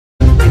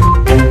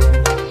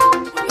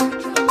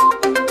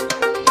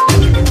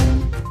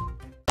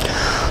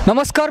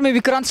नमस्कार, मी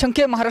विक्रांत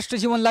शंके. महाराष्ट्र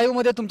जीवन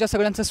लाईव्हमध्ये तुमच्या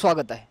सगळ्यांचं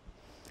स्वागत आहे.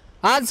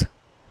 आज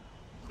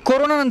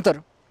कोरोनानंतर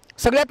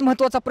सगळ्यात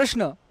महत्त्वाचा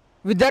प्रश्न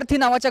विद्यार्थी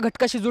नावाच्या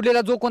घटकाशी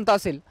जुळलेला जो कोणता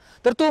असेल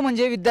तर तो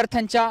म्हणजे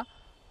विद्यार्थ्यांच्या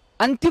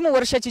अंतिम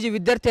वर्षाचे जे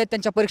विद्यार्थी आहेत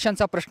त्यांच्या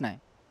परीक्षांचा प्रश्न आहे.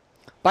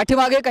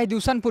 पाठीमागे काही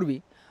दिवसांपूर्वी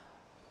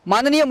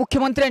माननीय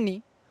मुख्यमंत्र्यांनी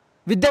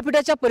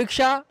विद्यापीठाच्या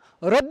परीक्षा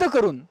रद्द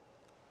करून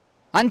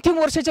अंतिम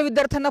वर्षाच्या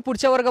विद्यार्थ्यांना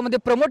पुढच्या वर्गामध्ये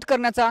प्रमोट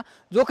करण्याचा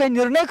जो काही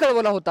निर्णय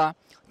कळवला होता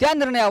त्या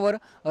निर्णयावर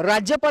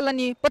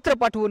राज्यपालांनी पत्र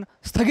पाठवून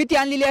स्थगिती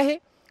आणलेली आहे.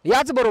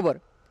 याचबरोबर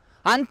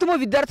अंतिम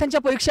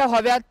विद्यार्थ्यांच्या परीक्षा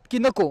व्हाव्यात की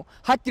नको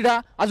हा तिढा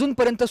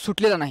अजूनपर्यंत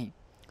सुटलेला नाही.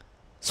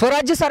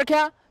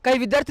 स्वराज्यसारख्या काही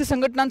विद्यार्थी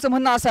संघटनांचं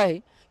म्हणणं असं आहे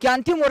की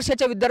अंतिम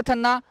वर्षाच्या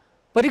विद्यार्थ्यांना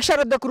परीक्षा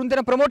रद्द करून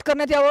त्यांना प्रमोट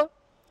करण्यात यावं.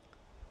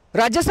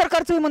 राज्य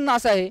सरकारचंही म्हणणं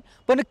असं आहे,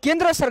 पण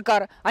केंद्र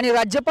सरकार आणि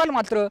राज्यपाल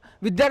मात्र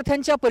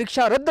विद्यार्थ्यांच्या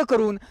परीक्षा रद्द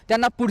करून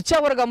त्यांना पुढच्या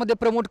वर्गामध्ये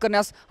प्रमोट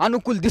करण्यास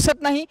अनुकूल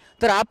दिसत नाही.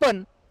 तर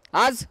आपण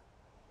आज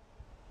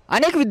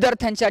अनेक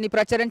विद्यार्थ्यांच्या आणि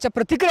प्राचार्यांच्या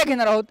प्रतिक्रिया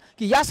घेणार आहोत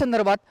की या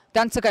संदर्भात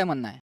त्यांचं काय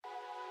म्हणणं आहे.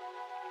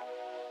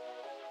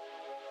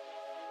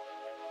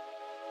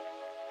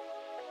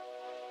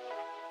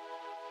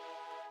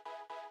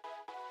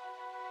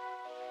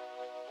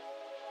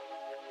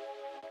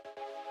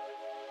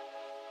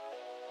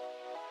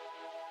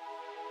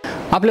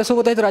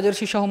 आपल्यासोबत आहेत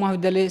राजर्षी शाहू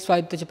महाविद्यालय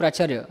स्वायत्तचे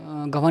प्राचार्य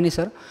गव्हाणे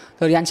सर.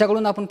 तर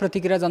यांच्याकडून आपण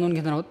प्रतिक्रिया जाणून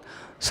घेणार आहोत.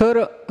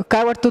 सर,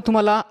 काय वाटतं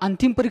तुम्हाला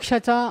अंतिम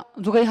परीक्षाचा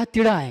जो काही हा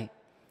तिढा आहे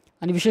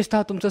आणि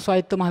विशेषतः तुमचं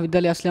स्वायत्त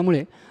महाविद्यालय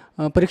असल्यामुळे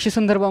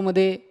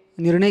परीक्षेसंदर्भामध्ये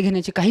निर्णय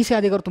घेण्याचे काहीसे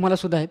अधिकार तुम्हाला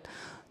सुद्धा आहेत,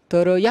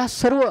 तर या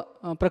सर्व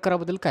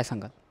प्रकाराबद्दल काय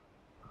सांगाल?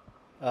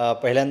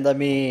 पहिल्यांदा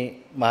मी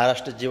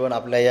महाराष्ट्र जीवन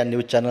आपल्या या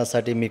न्यूज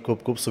चॅनलसाठी मी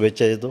खूप खूप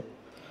शुभेच्छा देतो.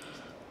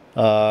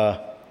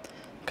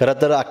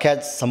 खरं तर अख्ख्या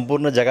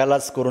संपूर्ण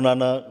जगालाच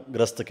कोरोनानं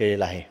ग्रस्त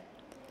केलेलं आहे.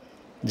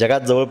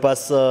 जगात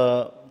जवळपास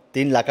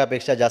 3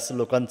 लाखापेक्षा जास्त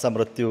लोकांचा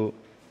मृत्यू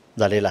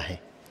झालेला आहे.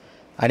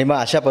 आणि मग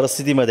अशा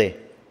परिस्थितीमध्ये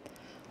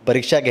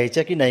परीक्षा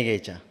घ्यायच्या की नाही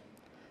घ्यायच्या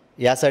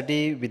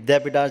यासाठी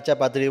विद्यापीठाच्या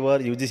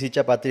पातळीवर,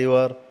 UGCच्या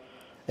पातळीवर,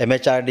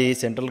 MHRD,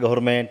 central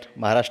government,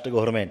 Maharashtra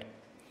government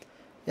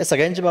या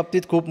सगळ्यांच्या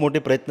बाबतीत खूप मोठे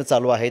प्रयत्न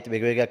चालू आहेत.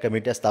 वेगवेगळ्या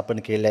कमिट्या स्थापन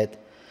केल्या आहेत.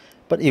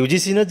 पण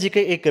UGCनं जी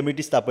काही एक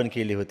कमिटी स्थापन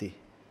केली होती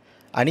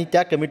आणि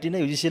त्या कमिटीनं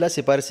UGCला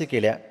शिफारसी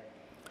केल्या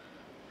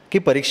की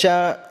परीक्षा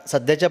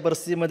सध्याच्या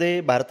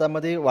परिस्थितीमध्ये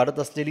भारतामध्ये वाढत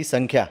असलेली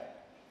संख्या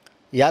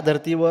या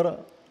धर्तीवर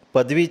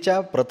पदवीच्या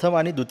प्रथम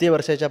आणि द्वितीय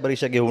वर्षाच्या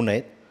परीक्षा घेऊ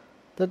नयेत,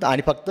 तर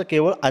आणि फक्त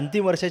केवळ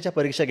अंतिम वर्षाच्या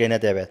परीक्षा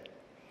घेण्यात याव्यात.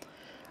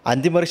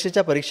 अंतिम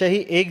वर्षाच्या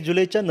परीक्षाही 1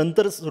 जुलैच्या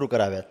नंतर सुरू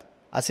कराव्यात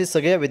असे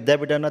सगळ्या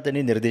विद्यापीठांना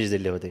त्यांनी निर्देश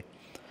दिले होते.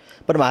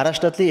 पण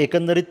महाराष्ट्रातली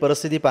एकंदरीत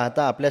परिस्थिती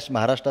पाहता आपल्या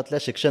महाराष्ट्रातल्या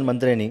शिक्षण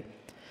मंत्र्यांनी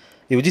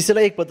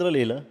UGCला एक पत्र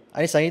लिहिलं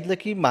आणि सांगितलं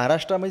की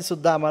महाराष्ट्रामध्ये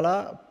सुद्धा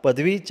आम्हाला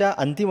पदवीच्या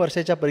अंतिम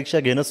वर्षाच्या परीक्षा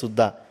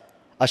घेणंसुद्धा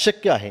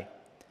अशक्य आहे,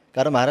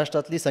 कारण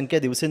महाराष्ट्रातली संख्या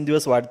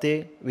दिवसेंदिवस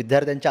वाढते,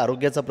 विद्यार्थ्यांच्या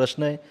आरोग्याचा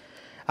प्रश्न आहे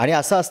आणि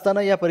असं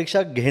असताना या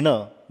परीक्षा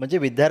घेणं म्हणजे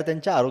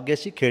विद्यार्थ्यांच्या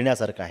आरोग्याशी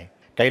खेळण्यासारखं आहे.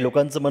 काही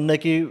लोकांचं म्हणणं आहे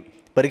की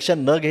परीक्षा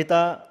न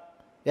घेता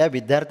या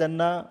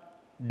विद्यार्थ्यांना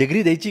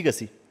डिग्री द्यायची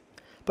कशी.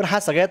 पण हा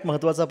सगळ्यात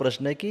महत्त्वाचा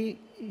प्रश्न आहे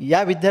की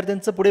या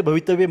विद्यार्थ्यांचं पुढे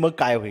भवितव्य मग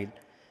काय होईल.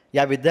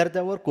 या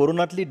विद्यार्थ्यांवर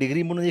कोरोनातली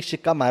डिग्री म्हणून एक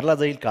शिक्का मारला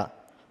जाईल का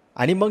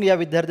आणि मग या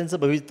विद्यार्थ्यांचं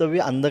भवितव्य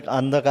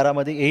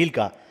अंधकारामध्ये येईल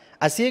का,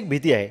 अशी एक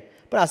भीती आहे.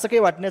 पण असं काही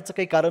वाटण्याचं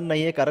काही कारण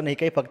नाही आहे, कारण हे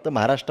काही फक्त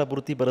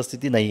महाराष्ट्रापुरती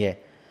परिस्थिती नाही आहे.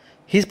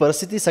 ही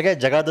परिस्थिती सगळ्या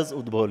जगातच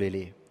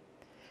उद्भवलेली आहे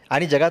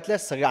आणि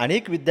जगातल्या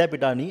अनेक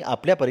विद्यापीठांनी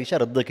आपल्या परीक्षा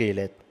रद्द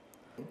केलेल्या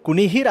आहेत.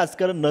 कुणीही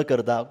राजकारण न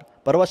करता.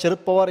 परवा शरद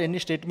पवार यांनी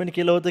स्टेटमेंट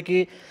केलं होतं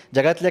की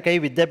जगातल्या काही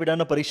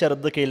विद्यापीठांना परीक्षा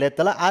रद्द केल्या आहेत.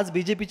 त्याला आज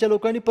BJPच्या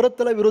लोकांनी परत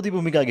त्याला विरोधी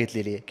भूमिका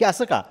घेतलेली आहे की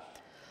असं का.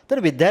 तर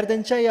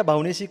विद्यार्थ्यांच्या या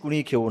भावनेशी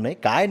कुणीही खेळू नये.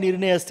 काय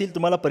निर्णय असतील,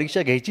 तुम्हाला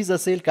परीक्षा घ्यायचीच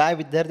असेल, काय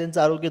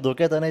विद्यार्थ्यांचं आरोग्य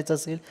धोक्यात आणायचं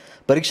असेल,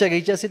 परीक्षा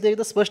घ्यायची असेल तर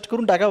एकदा स्पष्ट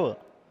करून टाकावं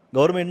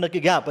गव्हर्नमेंटनं की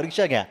घ्या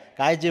परीक्षा घ्या,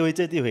 काय जे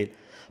व्हायचं ते होईल.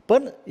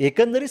 पण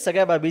एकंदरीत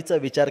सगळ्या बाबीचा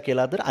विचार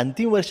केला तर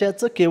अंतिम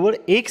वर्षाचं केवळ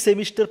 1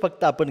 सेमिस्टर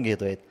फक्त आपण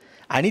घेतो आहेत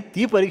आणि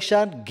ती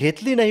परीक्षा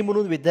घेतली नाही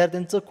म्हणून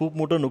विद्यार्थ्यांचं खूप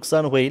मोठं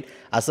नुकसान होईल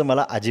असं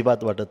मला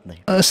अजिबात वाटत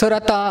नाही. सर,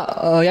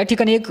 आता या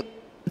ठिकाणी एक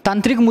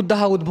तांत्रिक मुद्दा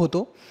हा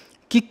उद्भवतो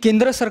की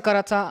केंद्र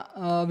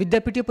सरकारचा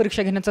विद्यापीठीय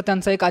परीक्षा घेण्याचा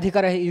त्यांचा एक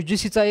अधिकार आहे.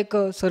 UGCचा एक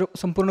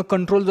संपूर्ण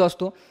कंट्रोल जो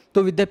असतो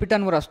तो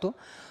विद्यापीठांवर असतो.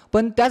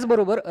 पण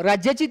त्याचबरोबर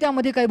राज्याची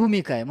त्यामध्ये काय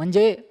भूमिका आहे.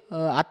 म्हणजे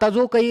आता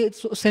जो काही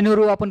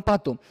सिनेरिओ आपण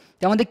पाहतो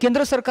त्यामध्ये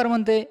केंद्र सरकार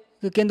म्हणते,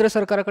 केंद्र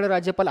सरकारकडे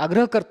राज्यपाल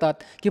आग्रह करतात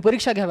की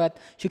परीक्षा घ्याव्यात,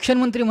 शिक्षण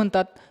मंत्री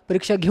म्हणतात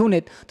परीक्षा घेऊ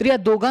नयेत. तर या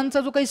दोघांचा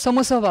जो काही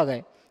समसहभाग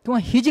आहे किंवा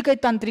ही जी काही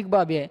तांत्रिक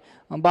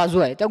बाजू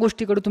आहे त्या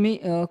गोष्टीकडे तुम्ही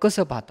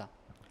कसं पाहता?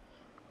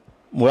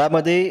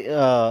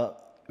 मुळामध्ये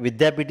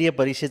विद्यापीठीय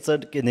परीक्षेचं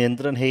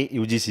नियंत्रण हे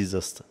UGCचं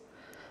असतं.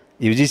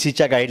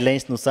 UGCच्या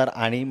गाईडलाईन्सनुसार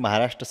आणि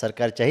महाराष्ट्र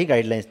सरकारच्याही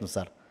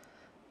गाईडलाईन्सनुसार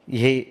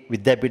हे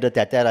विद्यापीठं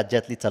त्या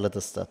राज्यातली चालत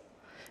असतात.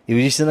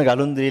 UGCनं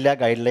घालून दिलेल्या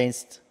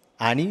गाईडलाईन्स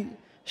आणि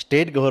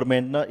स्टेट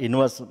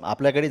गव्हर्नमेंटनं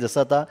आपल्याकडे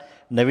जसं आता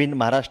नवीन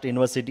महाराष्ट्र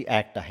युनिव्हर्सिटी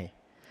ॲक्ट आहे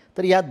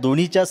तर या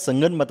दोन्हीच्या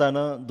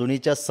संगनमतानं,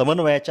 दोन्हीच्या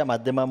समन्वयाच्या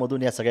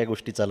माध्यमामधून या सगळ्या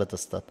गोष्टी चालत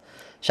असतात.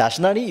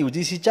 शासनाने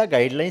UGCच्या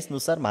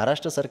गाईडलाईन्सनुसार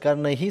महाराष्ट्र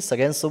सरकारनंही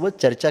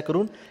सगळ्यांसोबत चर्चा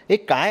करून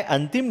एक काय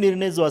अंतिम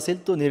निर्णय जो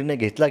असेल तो निर्णय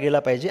घेतला गेला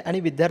पाहिजे आणि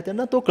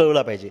विद्यार्थ्यांना तो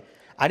कळवला पाहिजे.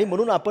 आणि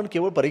म्हणून आपण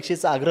केवळ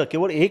परीक्षेचा आग्रह,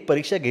 केवळ एक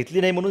परीक्षा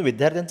घेतली नाही म्हणून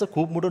विद्यार्थ्यांचं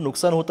खूप मोठं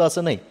नुकसान होतं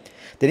असं नाही.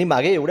 त्यांनी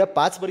मागे एवढ्या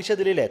 5 परीक्षा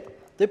दिलेल्या आहेत,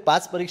 ते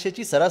 5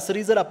 परीक्षेची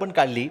सरासरी जर आपण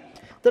काढली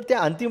तर त्या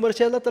अंतिम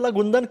वर्षाला त्याला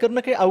गुणदान करणं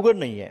काही अवघड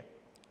नाही आहे.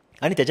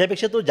 आणि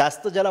त्याच्यापेक्षा तो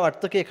जास्त ज्याला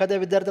वाटतं की एखाद्या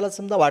विद्यार्थ्याला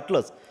समजा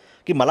वाटलंच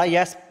की मला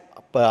या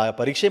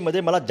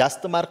परीक्षेमध्ये मला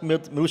जास्त मार्क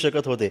मिळू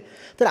शकत होते,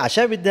 तर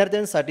अशा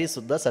विद्यार्थ्यांसाठी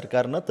सुद्धा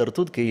सरकारनं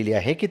तरतूद केलेली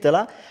आहे की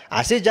त्याला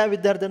असे ज्या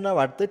विद्यार्थ्यांना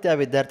वाटतं त्या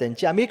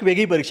विद्यार्थ्यांची आम्ही एक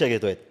वेगळी परीक्षा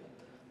घेतो आहे,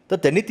 तर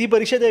त्यांनी ती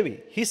परीक्षा द्यावी,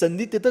 ही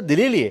संधी तिथं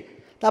दिलेली आहे.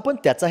 तर आपण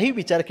त्याचाही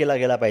विचार केला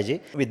गेला पाहिजे.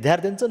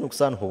 विद्यार्थ्यांचं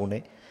नुकसान होऊ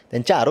नये,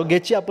 त्यांच्या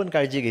आरोग्याची आपण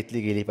काळजी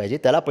घेतली गेली पाहिजे,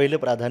 त्याला पहिलं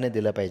प्राधान्य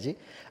दिलं पाहिजे.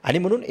 आणि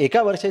म्हणून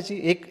एका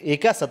वर्षाची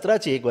एका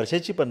सत्राची, एक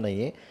वर्षाची पण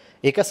नाही आहे,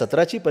 एका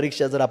सत्राची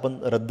परीक्षा जर आपण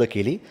रद्द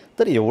केली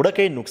तर एवढं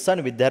काही नुकसान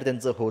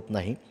विद्यार्थ्यांचं होत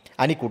नाही.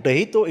 आणि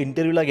कुठेही तो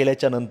इंटरव्ह्यूला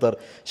गेल्याच्या नंतर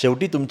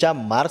शेवटी तुमच्या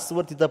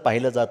मार्क्सवर तिथं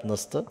पाहिलं जात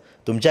नसतं,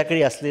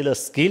 तुमच्याकडे असलेलं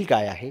स्किल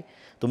काय आहे,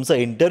 तुमचं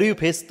इंटरव्ह्यू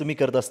फेस तुम्ही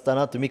करत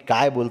असताना तुम्ही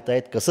काय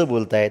बोलतायत, कसं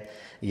बोलतायत,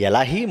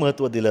 यालाही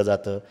महत्त्व दिलं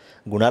जातं.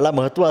 गुणाला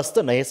महत्त्व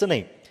असतं नाही असं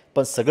नाही,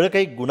 पण सगळं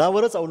काही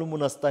गुणावरच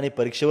अवलंबून असतं आणि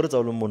परीक्षेवरच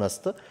अवलंबून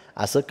असतं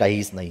असं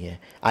काहीच नाही आहे.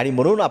 आणि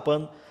म्हणून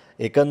आपण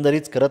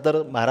एकंदरीत खरं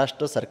तर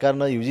महाराष्ट्र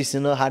सरकारनं,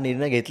 UGCनं हा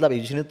निर्णय घेतला,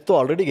 UGCने तो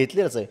ऑलरेडी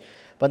घेतलेलाच आहे,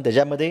 पण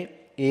त्याच्यामध्ये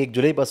 1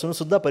 जुलैपासून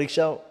सुद्धा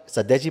परीक्षा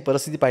सध्याची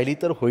परिस्थिती पाहिली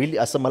तर होईल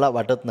असं मला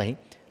वाटत नाही.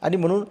 आणि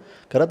म्हणून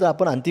खरं तर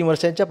आपण अंतिम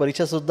वर्षांच्या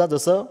परीक्षासुद्धा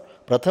जसं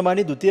प्रथम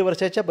आणि द्वितीय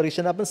वर्षाच्या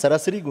परीक्षांना आपण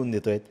सरासरी गुण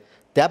देतो आहे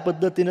त्या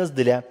पद्धतीनंच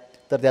दिल्या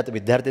तर त्यात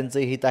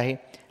विद्यार्थ्यांचंही हित आहे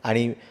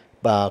आणि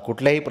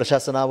कुठल्याही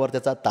प्रशासनावर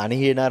त्याचा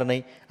ताणही येणार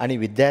नाही आणि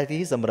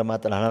विद्यार्थीही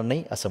संभ्रमात राहणार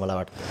नाही असं मला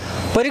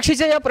वाटतं.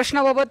 परीक्षेच्या या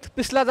प्रश्नाबाबत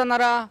पिसला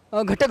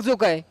जाणारा घटक जो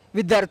काय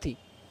विद्यार्थी,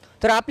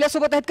 तर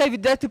आपल्यासोबत आहेत काही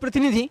विद्यार्थी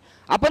प्रतिनिधी,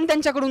 आपण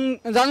त्यांच्याकडून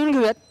जाणून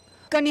घेऊयात.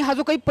 कारण हा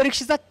जो काही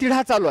परीक्षेचा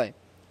तिढा चालू आहे,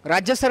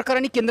 राज्य सरकार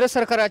आणि केंद्र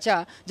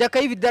सरकारच्या ज्या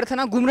काही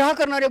विद्यार्थ्यांना गुमराह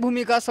करणाऱ्या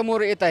भूमिका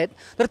समोर येत आहेत,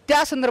 तर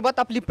त्या संदर्भात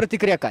आपली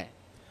प्रतिक्रिया काय?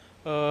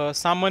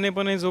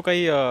 सामान्यपणे जो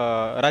काही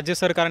राज्य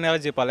सरकार आणि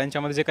राज्यपाल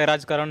यांच्यामध्ये जे काही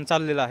राजकारण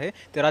चाललेलं आहे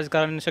ते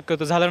राजकारण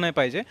शक्यतो झालं नाही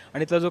पाहिजे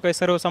आणि इथला जो काही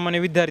सर्वसामान्य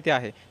विद्यार्थी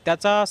आहे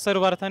त्याचा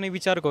सर्वार्थाने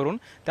विचार करून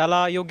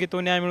त्याला योग्य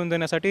तो न्याय मिळवून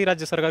देण्यासाठी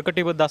राज्य सरकार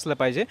कटिबद्ध असलं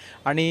पाहिजे.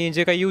 आणि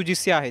जे काही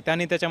UGC आहे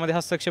त्यांनी त्याच्यामध्ये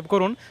हस्तक्षेप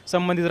करून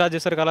संबंधित राज्य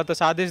सरकारला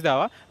तसा आदेश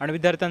द्यावा आणि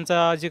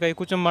विद्यार्थ्यांचा जी काही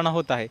कुचंबना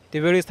होत आहे ते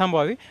वेळीच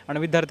थांबवावी आणि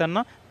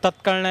विद्यार्थ्यांना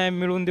तत्काळ न्याय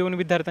मिळवून देऊन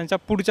विद्यार्थ्यांच्या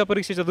पुढच्या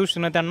परीक्षेच्या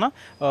दृष्टीनं त्यांना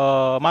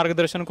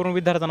मार्गदर्शन करून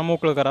विद्यार्थ्यांना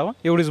मोकळं करावं,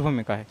 एवढीच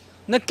भूमिका आहे.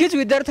 नक्कीच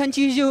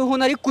विद्यार्थ्यांची जी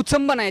होणारी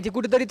कुचंबना आहे ती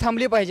कुठेतरी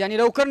थांबली पाहिजे आणि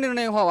लवकर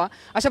निर्णय व्हावा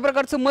अशा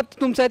प्रकारचं मत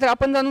तुमचं आहे. तर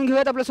आपण जाणून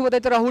घेऊयात. आपल्यासोबत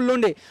आहेत राहुल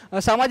लोंढे,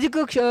 सामाजिक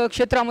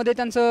क्षेत्रामध्ये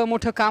त्यांचं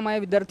मोठं काम आहे,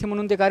 विद्यार्थी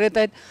म्हणून ते कार्यरत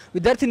आहेत,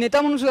 विद्यार्थी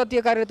नेता म्हणून सुद्धा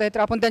ते कार्यरत आहेत. तर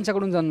आपण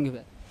त्यांच्याकडून जाणून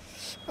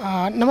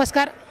घेऊयात.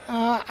 नमस्कार.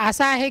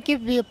 असं आहे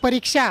की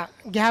परीक्षा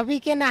घ्यावी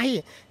की नाही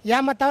या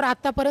मतावर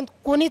आत्तापर्यंत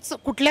कोणीच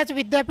कुठल्याच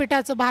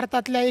विद्यापीठाचं,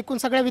 भारतातल्या एकूण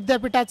सगळ्या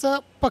विद्यापीठाचं,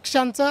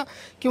 पक्षांचं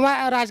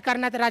किंवा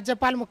राजकारणात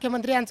राज्यपाल,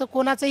 मुख्यमंत्री यांचं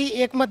कोणाचंही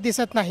एकमत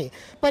दिसत नाही.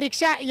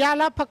 परीक्षा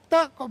याला फक्त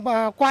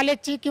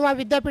कॉलेजची किंवा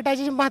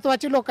विद्यापीठाची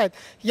महत्त्वाची लोक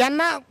आहेत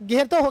यांना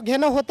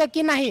घेणं होतं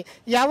की नाही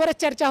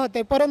यावरच चर्चा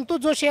होते. परंतु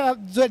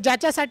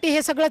ज्याच्यासाठी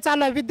हे सगळं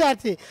चालू आहे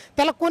विद्यार्थी,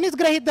 त्याला कोणीच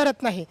गृहीत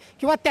धरत नाही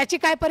किंवा त्याची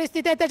काय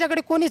परिस्थिती आहे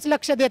त्याच्याकडे कोणीच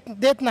लक्ष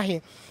देत नाही.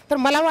 तर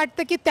मला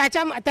वाटतं की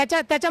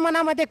त्याच्या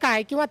मनामध्ये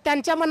काय किंवा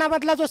त्यांच्या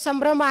मनामधला जो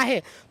संभ्रम आहे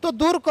तो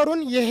दूर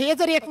करून हे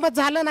जर एकमत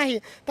झालं नाही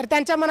तर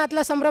त्यांच्या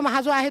मनातला संभ्रम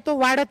हा जो आहे तो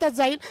वाढतच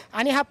जाईल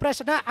आणि हा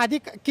प्रश्न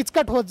अधिक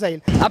किचकट होत जाईल.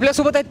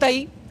 आपल्यासोबत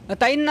आहेत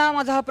ताईंना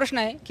माझा हा प्रश्न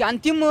आहे की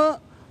अंतिम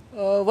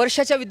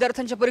वर्षाच्या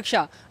विद्यार्थ्यांच्या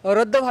परीक्षा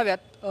रद्द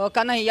व्हाव्यात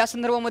का नाही या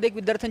संदर्भामध्ये एक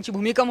विद्यार्थ्यांची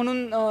भूमिका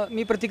म्हणून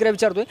मी प्रतिक्रिया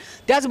विचारतोय.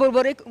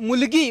 त्याचबरोबर एक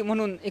मुलगी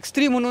म्हणून, एक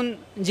स्त्री म्हणून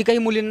जी काही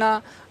मुलींना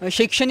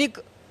शैक्षणिक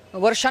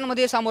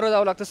वर्षांमध्ये सामोरं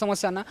जावं लागतं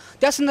समस्यांना,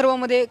 त्या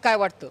संदर्भामध्ये काय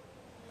वाटतं?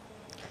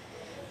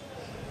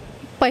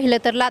 पहिलं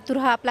तर लातूर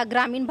हा आपला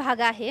ग्रामीण भाग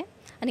आहे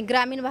आणि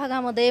ग्रामीण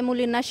भागामध्ये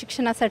मुलींना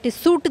शिक्षणासाठी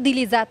सूट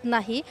दिली जात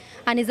नाही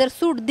आणि जर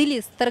सूट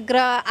दिलीस तर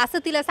असं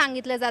तिला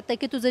सांगितलं जातं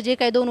की तुझं जे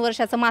काही 2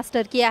 वर्षाचं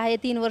मास्टर की आहे,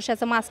 3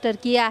 वर्षाचं मास्टर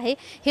की आहे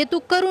हे तू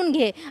करून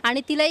घे.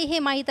 आणि तिलाही हे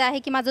माहीत आहे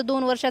की माझं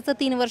 2 वर्षाचं,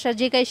 3 वर्षाचं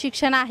जे काही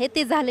शिक्षण आहे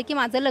ते झालं की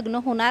माझं लग्न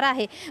होणार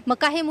आहे. मग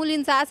काही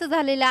मुलींचं असं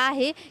झालेलं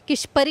आहे की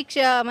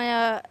परीक्षा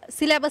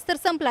सिलेबस तर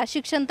संपला,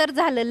 शिक्षण तर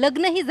झालं,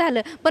 लग्नही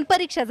झालं, पण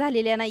परीक्षा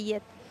झालेल्या नाही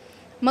आहेत.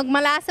 मग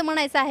मला असं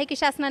म्हणायचं आहे की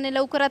शासनाने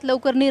लवकरात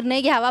लवकर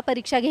निर्णय घ्यावा,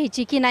 परीक्षा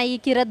घ्यायची की नाही,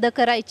 की रद्द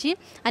करायची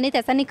आणि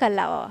त्याचा निकाल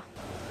लावावा.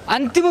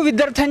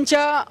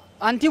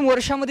 अंतिम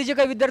वर्षामध्ये जे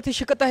काही विद्यार्थी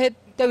शिकत आहेत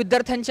त्या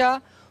विद्यार्थ्यांच्या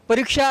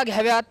परीक्षा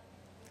घ्याव्यात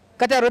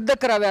का त्या रद्द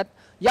कराव्यात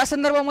या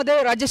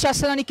संदर्भामध्ये राज्य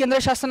शासन आणि केंद्र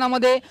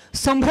शासनामध्ये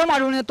संभ्रम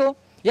आढळून येतो.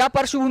 या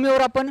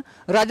पार्श्वभूमीवर आपण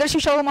राजर्षी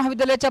शाहू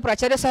महाविद्यालयाच्या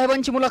प्राचार्य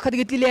साहेबांची मुलाखत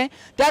घेतलेली आहे.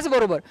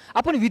 त्याचबरोबर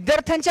आपण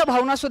विद्यार्थ्यांच्या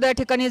भावना सुद्धा या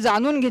ठिकाणी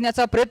जाणून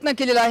घेण्याचा प्रयत्न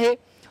केलेला आहे.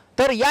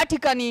 तर या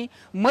ठिकाणी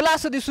मला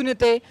असं दिसून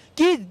येते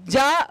की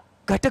ज्या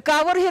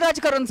घटकावर हे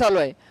राजकारण चालू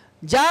आहे,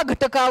 ज्या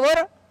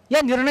घटकावर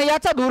या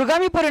निर्णयाचा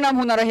दूरगामी परिणाम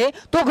होणार आहे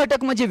तो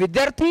घटक म्हणजे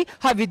विद्यार्थी.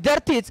 हा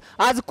विद्यार्थीच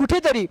आज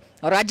कुठेतरी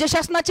राज्य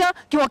शासनाच्या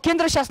किंवा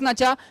केंद्र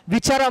शासनाच्या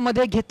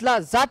विचारामध्ये घेतला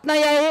जात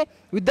नाही आहे.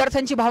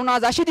 विद्यार्थ्यांची भावना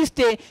आज अशी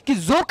दिसते की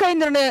जो काही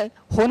निर्णय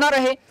होणार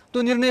आहे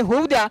तो निर्णय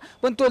होऊ द्या,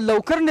 पण तो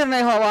लवकर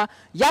निर्णय व्हावा.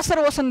 या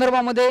सर्व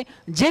संदर्भामध्ये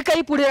जे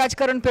काही पुढे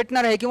राजकारण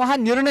पेटणार आहे किंवा हा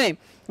निर्णय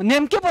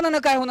नेमकेपणानं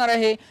काय होणार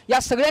आहे या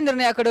सगळ्या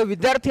निर्णयाकडे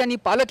विद्यार्थी आणि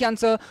पालक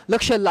यांचं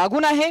लक्ष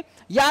लागून आहे.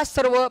 या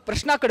सर्व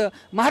प्रश्नाकडे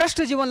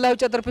महाराष्ट्र जीवन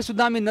लाईव्हच्या तर्फे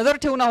सुद्धा आम्ही नजर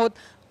ठेवून आहोत.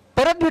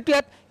 परत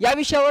भेटूयात या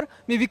विषयावर.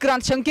 मी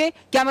विक्रांत शंके,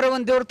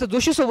 कॅमेरामन देवर्थ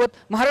जोशी सोबत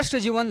महाराष्ट्र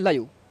जीवन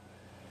लाईव्ह.